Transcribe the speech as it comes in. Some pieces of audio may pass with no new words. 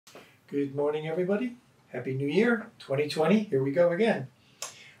Good morning, everybody. Happy New Year, 2020. Here we go again.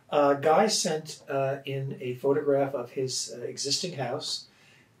 Guy sent in a photograph of his existing house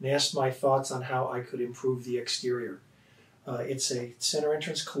and asked my thoughts on how I could improve the exterior. It's a center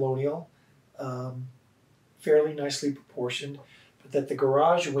entrance Colonial, fairly nicely proportioned, but that the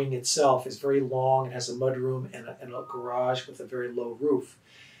garage wing itself is very long and has a mudroom and a garage with a very low roof.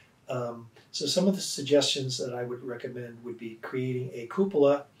 So some of the suggestions that I would recommend would be creating a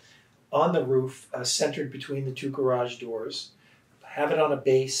cupola on the roof centered between the two garage doors, have it on a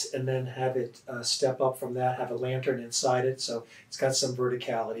base, and then have it step up from that, have a lantern inside it so it's got some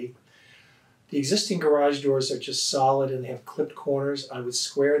verticality. The existing garage doors are just solid and they have clipped corners. I would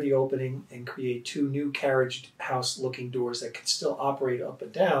square the opening and create two new carriage house looking doors that can still operate up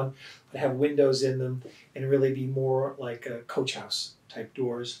and down but have windows in them and really be more like a coach house type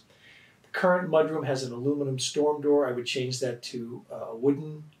doors. The current mudroom has an aluminum storm door. I would change that to a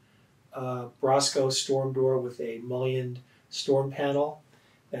wooden Brosco storm door with a mullioned storm panel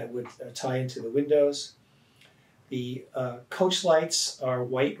that would tie into the windows. The coach lights are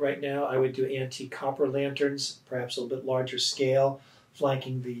white right now. I would do antique copper lanterns, perhaps a little bit larger scale,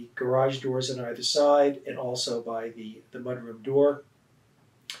 flanking the garage doors on either side and also by the mudroom door.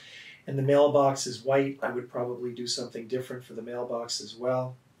 And the mailbox is white. I would probably do something different for the mailbox as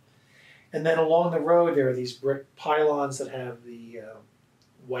well. And then along the road there are these brick pylons that have the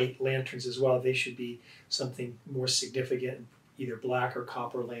white lanterns as well. They should be something more significant, either black or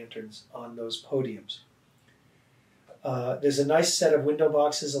copper lanterns on those podiums. There's a nice set of window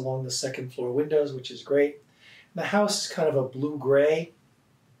boxes along the second floor windows, which is great. And the house is kind of a blue-gray.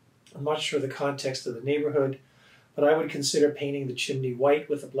 I'm not sure the context of the neighborhood, but I would consider painting the chimney white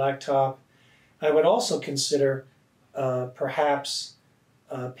with a black top. I would also consider perhaps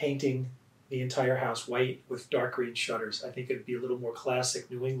painting the entire house white with dark green shutters. I think it would be a little more classic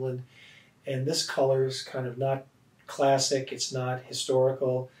New England. And this color is kind of not classic, it's not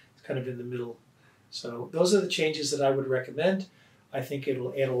historical, it's kind of in the middle. So those are the changes that I would recommend. I think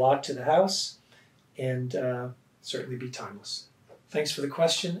it'll add a lot to the house and certainly be timeless. Thanks for the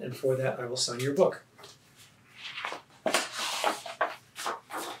question, and for that I will sign your book.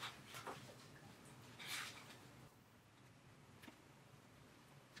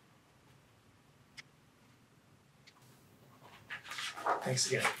 Thanks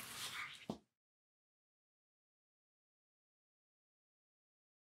again.